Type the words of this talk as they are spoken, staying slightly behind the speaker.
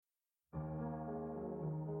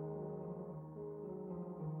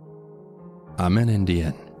I'm an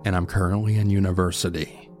Indian, and I'm currently in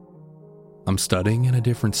university. I'm studying in a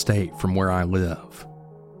different state from where I live.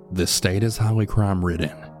 This state is highly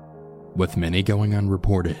crime-ridden, with many going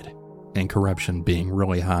unreported, and corruption being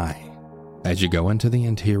really high. As you go into the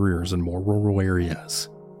interiors and more rural areas,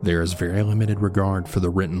 there is very limited regard for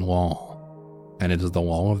the written law, and it is the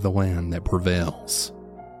law of the land that prevails.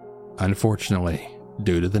 Unfortunately,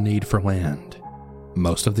 due to the need for land,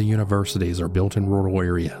 most of the universities are built in rural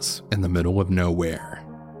areas in the middle of nowhere.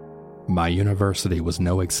 My university was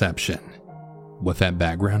no exception. With that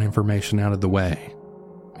background information out of the way,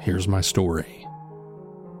 here's my story.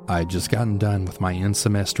 I had just gotten done with my end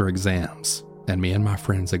semester exams, and me and my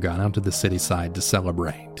friends had gone out to the city side to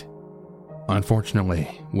celebrate.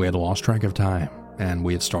 Unfortunately, we had lost track of time, and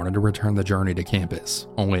we had started to return the journey to campus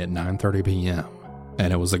only at 9:30 p.m.,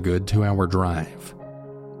 and it was a good 2-hour drive.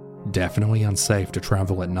 Definitely unsafe to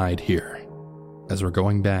travel at night here. As we're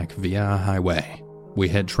going back via a highway, we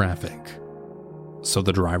hit traffic. So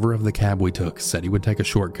the driver of the cab we took said he would take a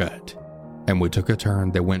shortcut, and we took a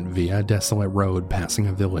turn that went via a desolate road passing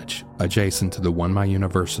a village adjacent to the one my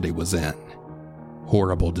university was in.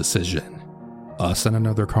 Horrible decision. Us and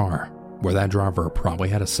another car, where that driver probably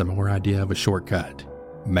had a similar idea of a shortcut,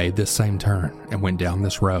 made this same turn and went down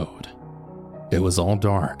this road. It was all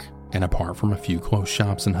dark, and apart from a few close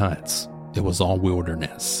shops and huts, it was all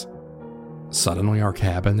wilderness. Suddenly our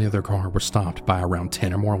cab and the other car were stopped by around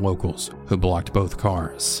 10 or more locals who blocked both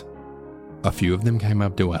cars. A few of them came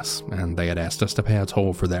up to us, and they had asked us to pay a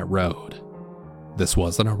toll for that road. This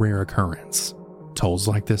wasn't a rare occurrence. Tolls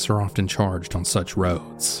like this are often charged on such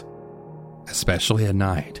roads. Especially at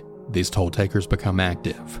night, these toll takers become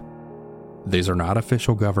active. These are not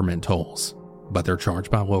official government tolls, but they're charged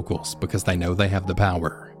by locals because they know they have the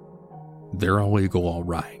power. They're illegal, all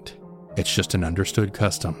right. It's just an understood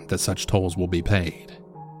custom that such tolls will be paid.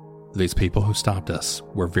 These people who stopped us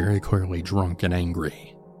were very clearly drunk and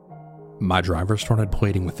angry. My driver started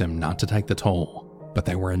pleading with them not to take the toll, but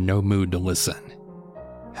they were in no mood to listen.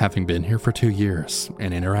 Having been here for 2 years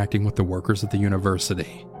and interacting with the workers at the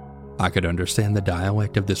university, I could understand the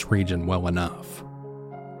dialect of this region well enough.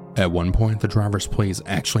 At one point, the driver's pleas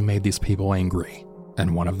actually made these people angry,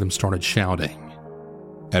 and one of them started shouting.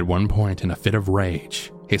 At one point, in a fit of rage,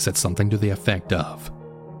 he said something to the effect of,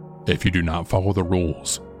 "If you do not follow the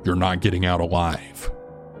rules, you're not getting out alive."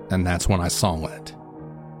 And that's when I saw it.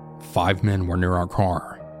 5 men were near our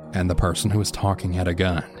car, and the person who was talking had a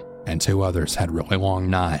gun, and 2 others had really long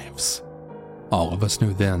knives. All of us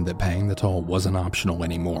knew then that paying the toll wasn't optional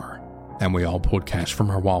anymore, and we all pulled cash from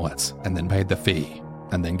our wallets and then paid the fee,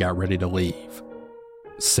 and then got ready to leave.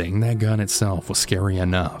 Seeing that gun itself was scary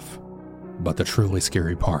enough, but the truly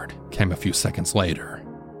scary part came a few seconds later.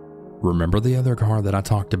 Remember the other car that I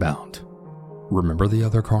talked about? Remember the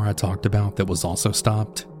other car I talked about that was also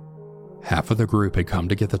stopped? Half of the group had come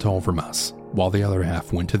to get the toll from us, while the other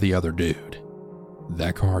half went to the other dude.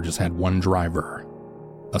 That car just had one driver.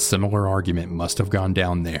 A similar argument must have gone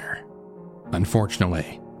down there.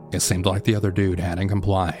 Unfortunately, it seemed like the other dude hadn't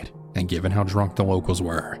complied, and given how drunk the locals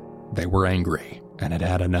were, they were angry and had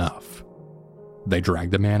had enough. They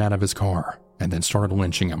dragged the man out of his car and then started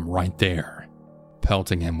lynching him right there,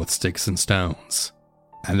 pelting him with sticks and stones.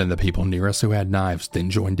 And then the people near us who had knives then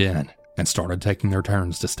joined in and started taking their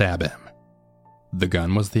turns to stab him. The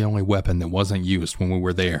gun was the only weapon that wasn't used when we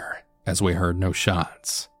were there, as we heard no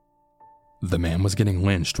shots. The man was getting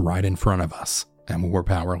lynched right in front of us, and we were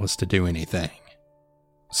powerless to do anything.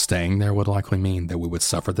 Staying there would likely mean that we would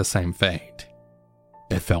suffer the same fate.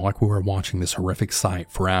 It felt like we were watching this horrific sight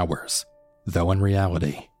for hours, though in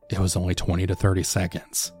reality, it was only 20 to 30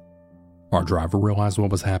 seconds. Our driver realized what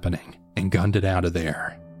was happening and gunned it out of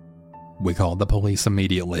there. We called the police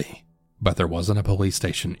immediately, but there wasn't a police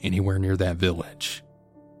station anywhere near that village.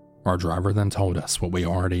 Our driver then told us what we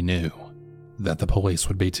already knew, that the police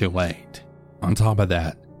would be too late. On top of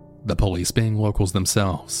that, the police, being locals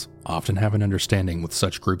themselves, often have an understanding with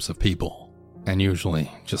such groups of people, and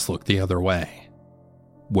usually just look the other way.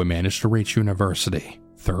 We managed to reach university,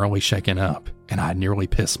 thoroughly shaken up, and I'd nearly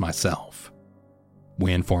pissed myself.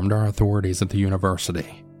 We informed our authorities at the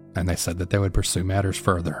university, and they said that they would pursue matters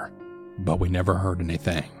further, but we never heard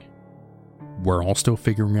anything. We're all still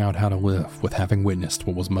figuring out how to live with having witnessed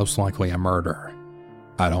what was most likely a murder.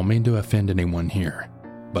 I don't mean to offend anyone here,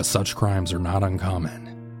 but such crimes are not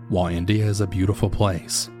uncommon. While India is a beautiful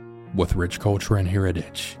place, with rich culture and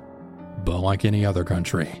heritage, but like any other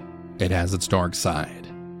country, it has its dark side.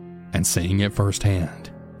 And seeing it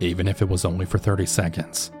firsthand, even if it was only for 30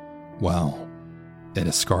 seconds, well, it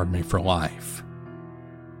has scarred me for life.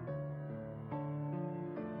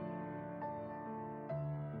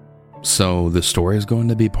 So the story is going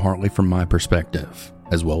to be partly from my perspective,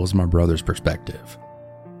 as well as my brother's perspective.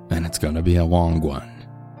 And it's going to be a long one.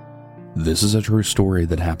 This is a true story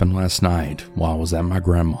that happened last night while I was at my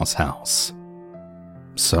grandma's house.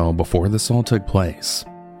 So before this all took place,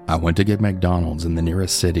 I went to get McDonald's in the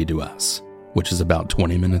nearest city to us, which is about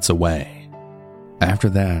 20 minutes away. After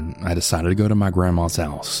that, I decided to go to my grandma's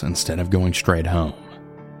house instead of going straight home.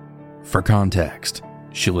 For context,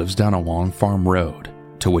 she lives down a long farm road,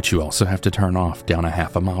 to which you also have to turn off down a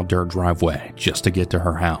half-a-mile dirt driveway just to get to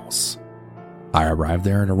her house. I arrived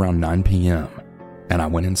there at around 9 p.m., and I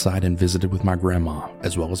went inside and visited with my grandma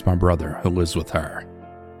as well as my brother who lives with her.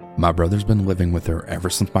 My brother's been living with her ever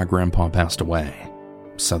since my grandpa passed away,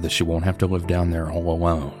 so that she won't have to live down there all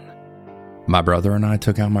alone. My brother and I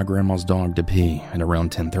took out my grandma's dog to pee at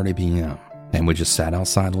around 10:30 p.m., and we just sat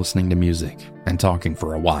outside listening to music and talking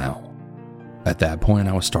for a while. At that point,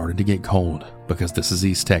 I was starting to get cold because this is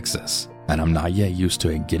East Texas, and I'm not yet used to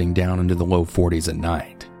it getting down into the low 40s at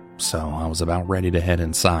night, so I was about ready to head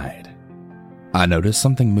inside. I noticed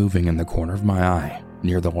something moving in the corner of my eye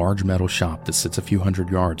near the large metal shop that sits a few hundred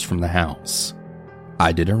yards from the house.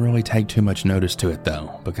 I didn't really take too much notice to it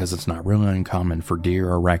though, because it's not really uncommon for deer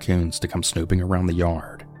or raccoons to come snooping around the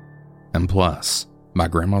yard. And plus, my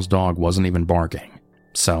grandma's dog wasn't even barking,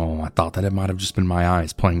 so I thought that it might have just been my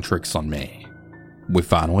eyes playing tricks on me. We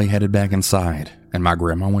finally headed back inside, and my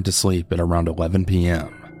grandma went to sleep at around 11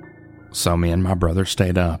 p.m. So me and my brother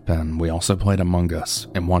stayed up, and we also played Among Us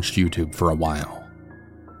and watched YouTube for a while.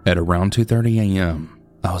 At around 2:30 a.m.,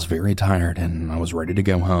 I was very tired and I was ready to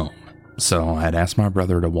go home, so I had asked my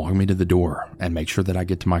brother to walk me to the door and make sure that I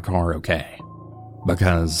get to my car okay,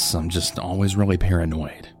 because I'm just always really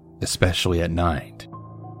paranoid, especially at night.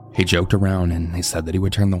 He joked around and he said that he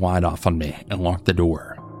would turn the light off on me and lock the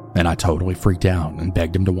door, and I totally freaked out and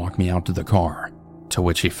begged him to walk me out to the car, to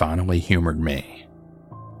which he finally humored me.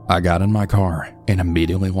 I got in my car and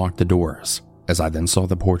immediately locked the doors, as I then saw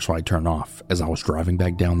the porch light turn off as I was driving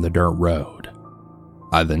back down the dirt road.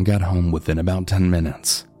 I then got home within about 10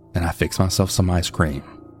 minutes, and I fixed myself some ice cream,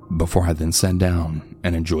 before I then sat down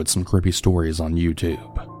and enjoyed some creepy stories on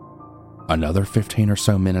YouTube. Another 15 or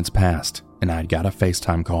so minutes passed, and I had got a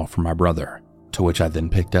FaceTime call from my brother, to which I then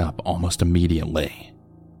picked up almost immediately.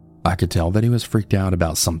 I could tell that he was freaked out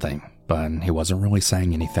about something, but he wasn't really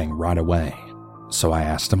saying anything right away, so I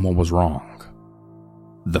asked him what was wrong.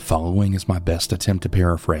 The following is my best attempt to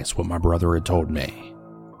paraphrase what my brother had told me.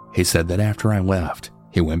 He said that after I left,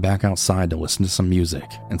 he went back outside to listen to some music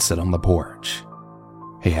and sit on the porch.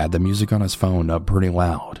 He had the music on his phone up pretty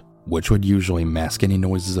loud, which would usually mask any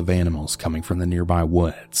noises of animals coming from the nearby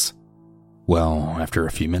woods. Well, after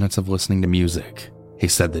a few minutes of listening to music, he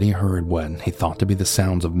said that he heard what he thought to be the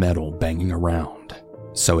sounds of metal banging around,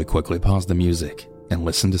 so he quickly paused the music and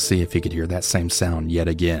listened to see if he could hear that same sound yet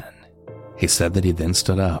again. He said that he then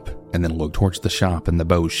stood up and then looked towards the shop and the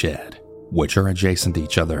boat shed, which are adjacent to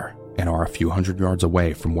each other and are a few hundred yards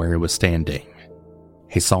away from where he was standing.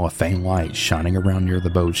 He saw a faint light shining around near the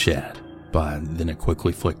boat shed, but then it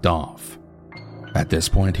quickly flicked off. At this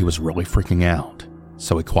point, he was really freaking out,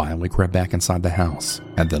 so he quietly crept back inside the house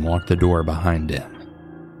and then locked the door behind him.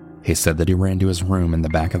 He said that he ran to his room in the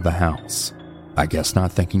back of the house, I guess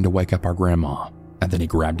not thinking to wake up our grandma, and then he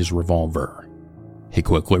grabbed his revolver. He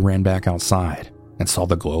quickly ran back outside and saw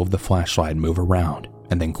the glow of the flashlight move around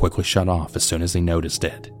and then quickly shut off as soon as he noticed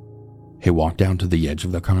it. He walked down to the edge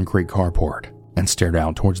of the concrete carport and stared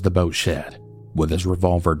out towards the boat shed with his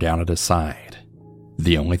revolver down at his side.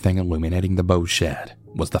 The only thing illuminating the boat shed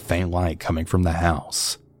was the faint light coming from the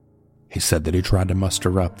house. He said that he tried to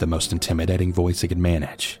muster up the most intimidating voice he could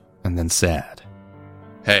manage and then said,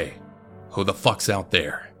 "Hey, who the fuck's out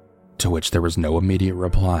there?" To which there was no immediate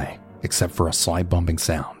reply except for a slight bumping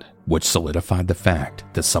sound, which solidified the fact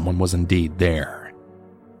that someone was indeed there.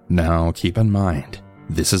 Now, keep in mind,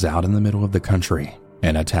 this is out in the middle of the country,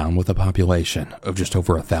 in a town with a population of just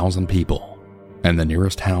over 1,000 people, and the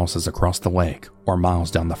nearest house is across the lake or miles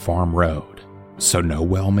down the farm road, so no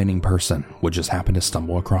well-meaning person would just happen to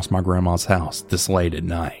stumble across my grandma's house this late at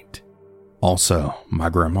night. Also, my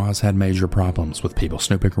grandma has had major problems with people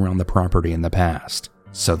snooping around the property in the past,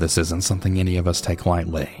 so this isn't something any of us take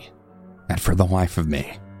lightly. And for the life of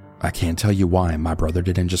me, I can't tell you why my brother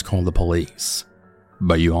didn't just call the police.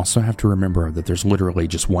 But you also have to remember that there's literally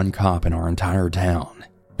just one cop in our entire town,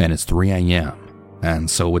 and it's 3 a.m., and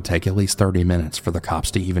so it would take at least 30 minutes for the cops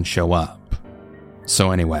to even show up.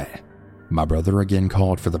 So anyway, my brother again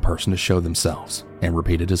called for the person to show themselves and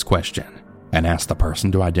repeated his question and asked the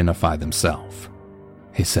person to identify themselves.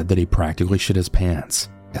 He said that he practically shit his pants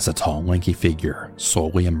as a tall, lanky figure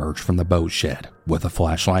slowly emerged from the boat shed with a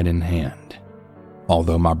flashlight in hand.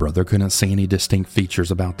 Although my brother couldn't see any distinct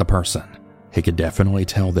features about the person, he could definitely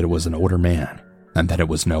tell that it was an older man and that it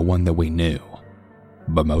was no one that we knew.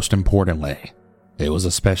 But most importantly, it was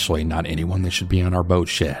especially not anyone that should be on our boat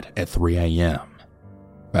shed at 3 a.m.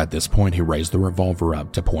 At this point, he raised the revolver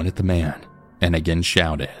up to point at the man and again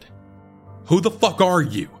shouted, "Who the fuck are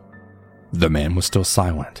you?" The man was still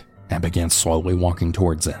silent and began slowly walking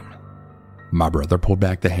towards him. My brother pulled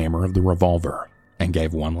back the hammer of the revolver and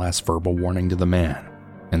gave one last verbal warning to the man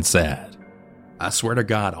and said, "I swear to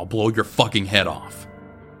God, I'll blow your fucking head off.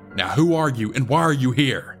 Now who are you and why are you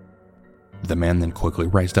here?" The man then quickly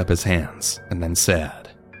raised up his hands and then said,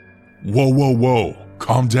 Whoa,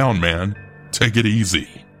 calm down, man. Take it easy,"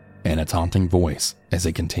 in a taunting voice as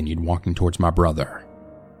he continued walking towards my brother.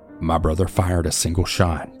 My brother fired a single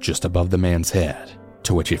shot just above the man's head,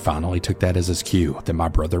 to which he finally took that as his cue that my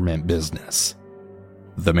brother meant business.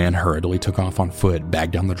 The man hurriedly took off on foot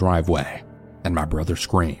back down the driveway, and my brother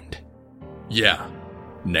screamed, "Yeah,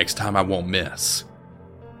 next time I won't miss."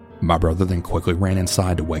 My brother then quickly ran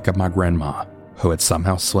inside to wake up my grandma, who had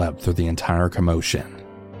somehow slept through the entire commotion.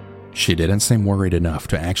 She didn't seem worried enough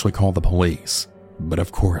to actually call the police, but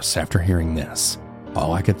of course, after hearing this,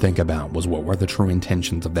 all I could think about was what were the true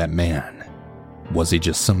intentions of that man. Was he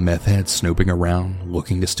just some meth head snooping around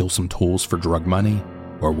looking to steal some tools for drug money,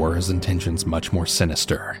 or were his intentions much more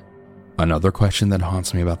sinister? Another question that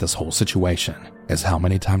haunts me about this whole situation is how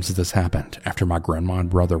many times has this happened after my grandma and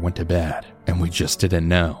brother went to bed and we just didn't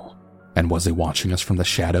know? And was he watching us from the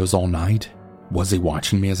shadows all night? Was he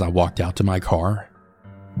watching me as I walked out to my car?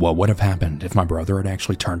 What would have happened if my brother had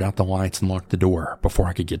actually turned out the lights and locked the door before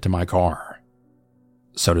I could get to my car?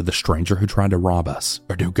 So did the stranger who tried to rob us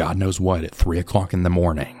or do God knows what at 3 o'clock in the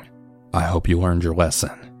morning? I hope you learned your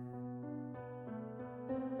lesson.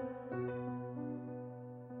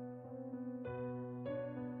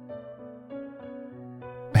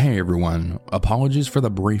 Hey everyone, apologies for the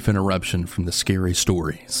brief interruption from the scary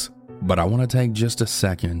stories, but I want to take just a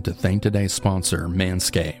second to thank today's sponsor,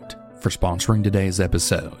 Manscaped, for sponsoring today's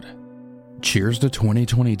episode. Cheers to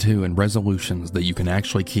 2022 and resolutions that you can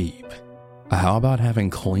actually keep. How about having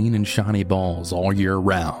clean and shiny balls all year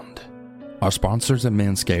round? Our sponsors at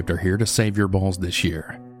Manscaped are here to save your balls this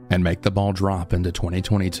year and make the ball drop into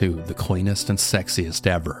 2022 the cleanest and sexiest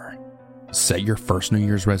ever. Set your first New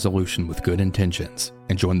Year's resolution with good intentions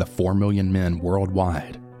and join the 4 million men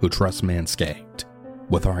worldwide who trust Manscaped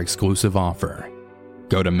with our exclusive offer.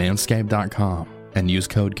 Go to manscaped.com and use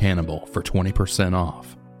code CANNIBAL for 20%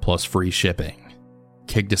 off, plus free shipping.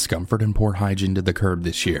 Kick discomfort and poor hygiene to the curb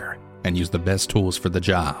this year and use the best tools for the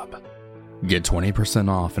job. Get 20%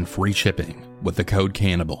 off and free shipping with the code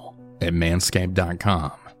CANNIBAL at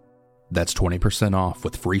manscaped.com. That's 20% off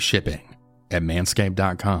with free shipping at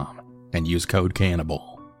manscaped.com and use code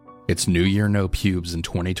CANNIBAL. It's New Year No Pubes in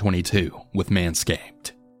 2022 with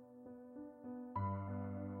Manscaped.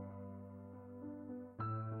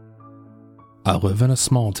 I live in a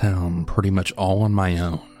small town pretty much all on my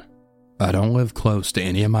own. I don't live close to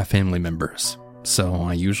any of my family members, so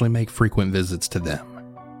I usually make frequent visits to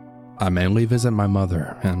them. I mainly visit my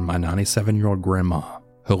mother and my 97-year-old grandma,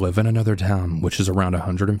 who live in another town which is around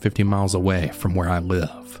 150 miles away from where I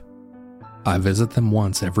live. I visit them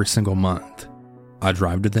once every single month. I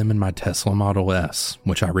drive to them in my Tesla Model S,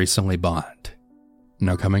 which I recently bought.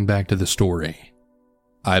 Now coming back to the story,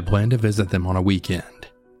 I had planned to visit them on a weekend.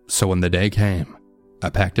 So when the day came, I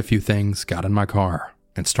packed a few things, got in my car,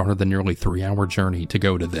 and started the nearly 3-hour journey to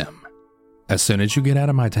go to them. As soon as you get out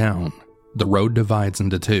of my town, the road divides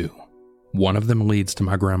into two. One of them leads to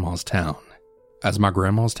my grandma's town. As my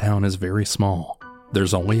grandma's town is very small,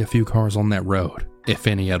 there's only a few cars on that road, if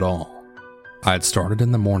any at all. I had started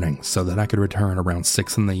in the morning so that I could return around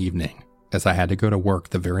 6 in the evening, as I had to go to work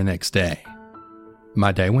the very next day.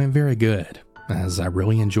 My day went very good, as I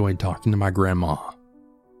really enjoyed talking to my grandma.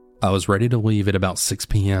 I was ready to leave at about 6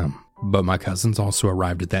 p.m., but my cousins also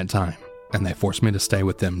arrived at that time, and they forced me to stay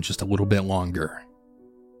with them just a little bit longer.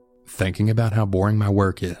 Thinking about how boring my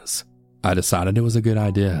work is, I decided it was a good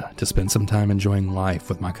idea to spend some time enjoying life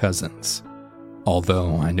with my cousins.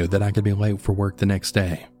 Although I knew that I could be late for work the next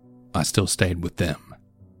day, I still stayed with them.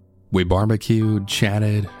 We barbecued,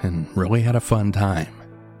 chatted, and really had a fun time.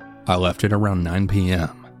 I left at around 9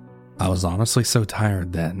 p.m. I was honestly so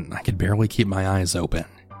tired that I could barely keep my eyes open.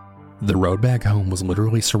 The road back home was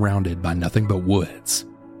literally surrounded by nothing but woods,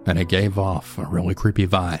 and it gave off a really creepy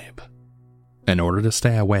vibe. In order to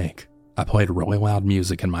stay awake, I played really loud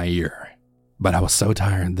music in my ear, but I was so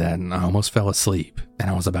tired that I almost fell asleep and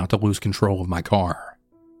I was about to lose control of my car.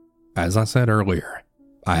 As I said earlier,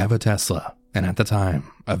 I have a Tesla, and at the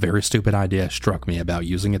time, a very stupid idea struck me about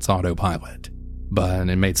using its autopilot. But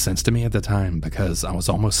it made sense to me at the time because I was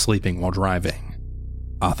almost sleeping while driving.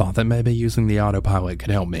 I thought that maybe using the autopilot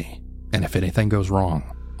could help me, and if anything goes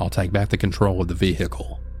wrong, I'll take back the control of the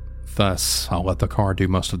vehicle. Thus, I'll let the car do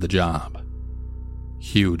most of the job.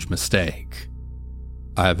 Huge mistake.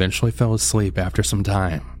 I eventually fell asleep after some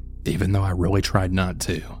time, even though I really tried not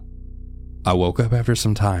to. I woke up after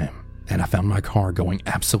some time, and I found my car going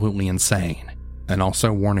absolutely insane, and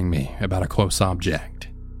also warning me about a close object.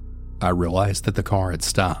 I realized that the car had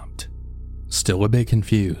stopped. Still a bit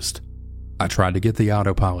confused, I tried to get the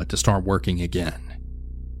autopilot to start working again.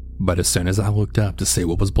 But as soon as I looked up to see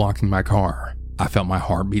what was blocking my car, I felt my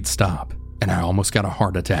heartbeat stop, and I almost got a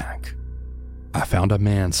heart attack. I found a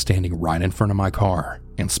man standing right in front of my car,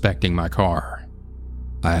 inspecting my car.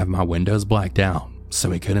 I have my windows blacked out, so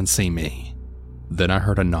he couldn't see me. Then I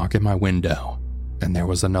heard a knock at my window, and there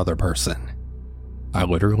was another person. I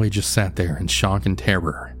literally just sat there in shock and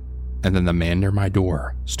terror, and then the man near my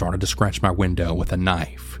door started to scratch my window with a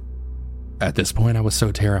knife. At this point, I was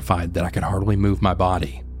so terrified that I could hardly move my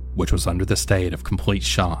body, which was under the state of complete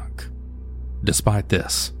shock. Despite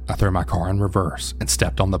this, I threw my car in reverse and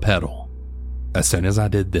stepped on the pedal. As soon as I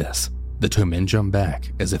did this, the two men jumped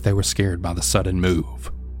back as if they were scared by the sudden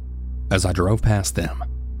move. As I drove past them,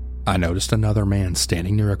 I noticed another man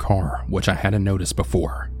standing near a car which I hadn't noticed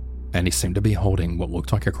before, and he seemed to be holding what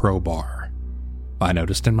looked like a crowbar. I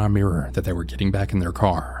noticed in my mirror that they were getting back in their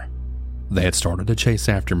car. They had started to chase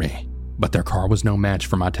after me, but their car was no match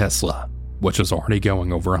for my Tesla, which was already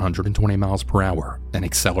going over 120 miles per hour and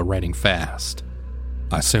accelerating fast.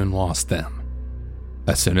 I soon lost them.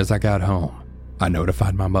 As soon as I got home, I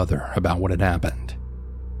notified my mother about what had happened.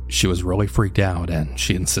 She was really freaked out and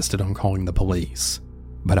she insisted on calling the police,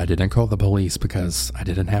 but I didn't call the police because I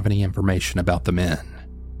didn't have any information about the men.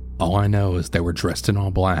 All I know is they were dressed in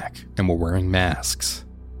all black and were wearing masks.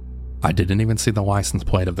 I didn't even see the license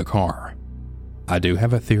plate of the car. I do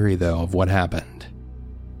have a theory though of what happened.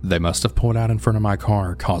 They must have pulled out in front of my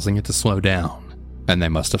car, causing it to slow down, and they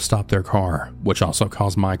must have stopped their car, which also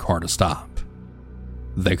caused my car to stop.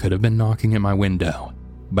 They could have been knocking at my window,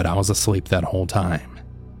 but I was asleep that whole time.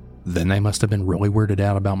 Then they must have been really weirded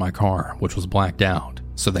out about my car, which was blacked out,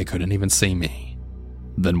 so they couldn't even see me.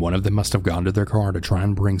 Then one of them must have gone to their car to try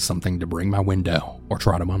and bring something to break my window or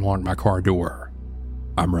try to unlock my car door.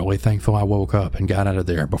 I'm really thankful I woke up and got out of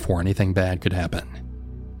there before anything bad could happen.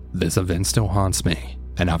 This event still haunts me,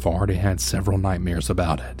 and I've already had several nightmares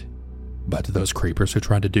about it. But to those creepers who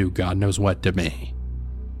tried to do God knows what to me,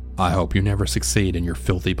 I hope you never succeed in your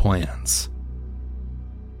filthy plans.